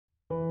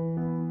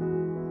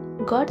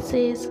God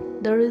says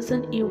the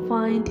reason you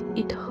find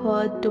it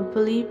hard to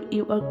believe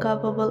you are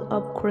capable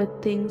of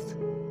great things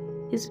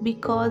is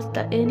because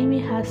the enemy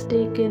has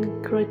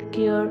taken great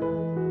care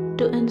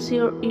to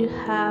ensure you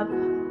have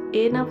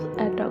enough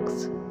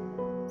attacks,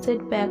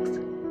 setbacks,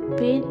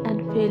 pain,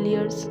 and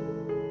failures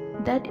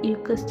that you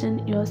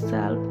question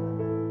yourself.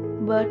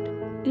 But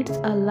it's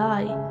a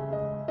lie,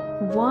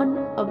 one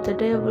of the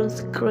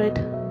devil's great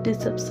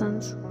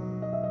deceptions.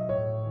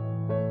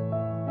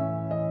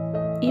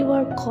 You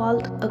are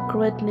called a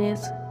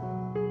greatness.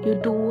 You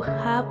do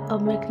have a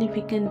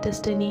magnificent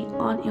destiny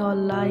on your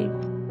life.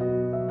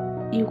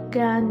 You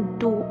can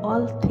do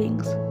all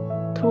things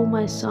through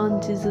my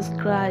Son Jesus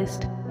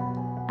Christ.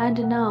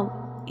 And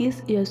now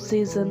is your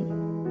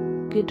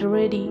season. Get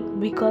ready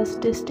because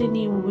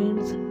destiny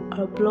winds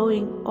are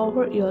blowing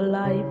over your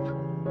life.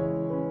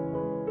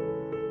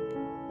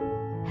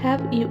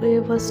 Have you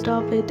ever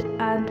stopped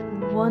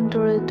and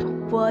wondered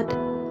what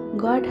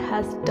God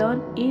has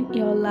done in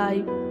your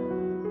life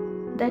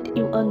that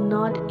you are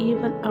not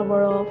even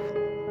aware of?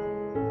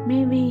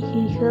 Maybe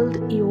He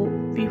healed you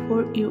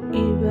before you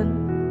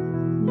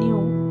even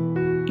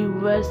knew you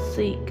were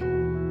sick.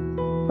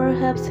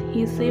 Perhaps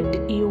He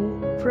saved you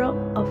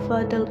from a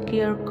fatal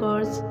care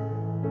curse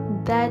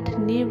that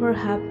never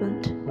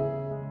happened.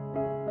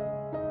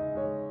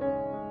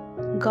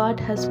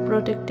 God has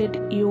protected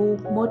you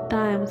more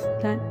times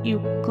than you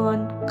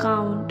can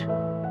count.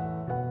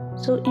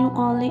 So you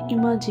only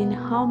imagine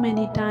how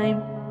many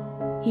times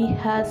He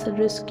has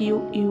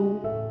rescued you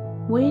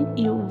when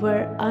you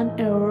were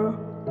unaware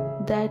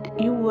that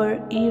you were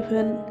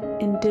even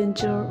in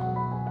danger.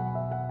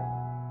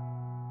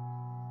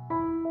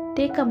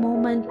 Take a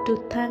moment to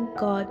thank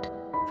God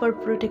for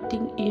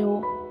protecting you.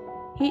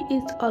 He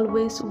is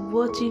always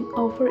watching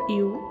over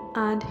you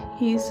and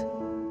He's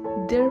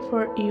there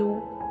for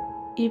you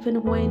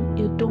even when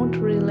you don't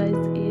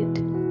realize it.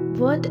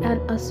 What an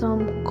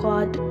awesome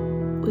God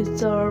we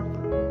serve.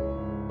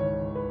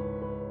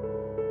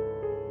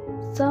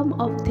 Some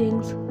of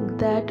things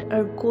that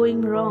are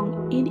going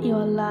wrong in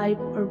your life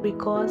are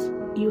because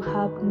you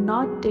have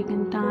not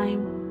taken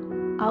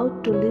time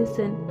out to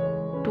listen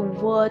to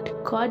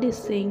what God is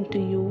saying to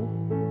you.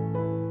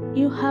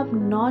 You have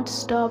not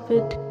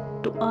stopped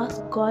to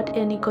ask God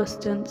any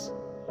questions.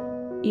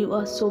 You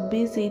are so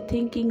busy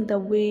thinking the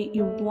way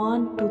you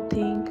want to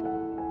think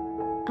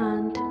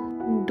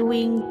and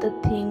doing the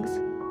things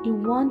you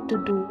want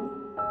to do.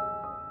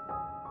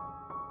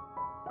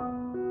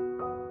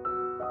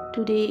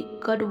 Today,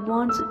 God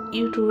wants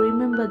you to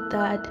remember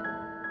that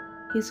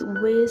His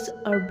ways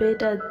are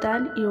better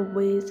than your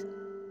ways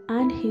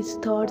and His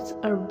thoughts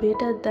are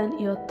better than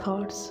your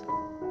thoughts.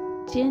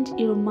 Change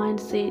your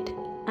mindset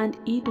and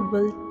it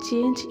will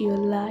change your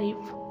life.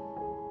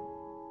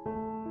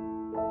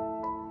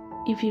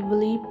 If you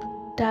believe,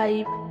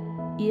 type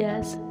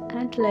yes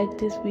and like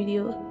this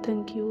video.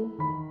 Thank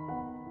you.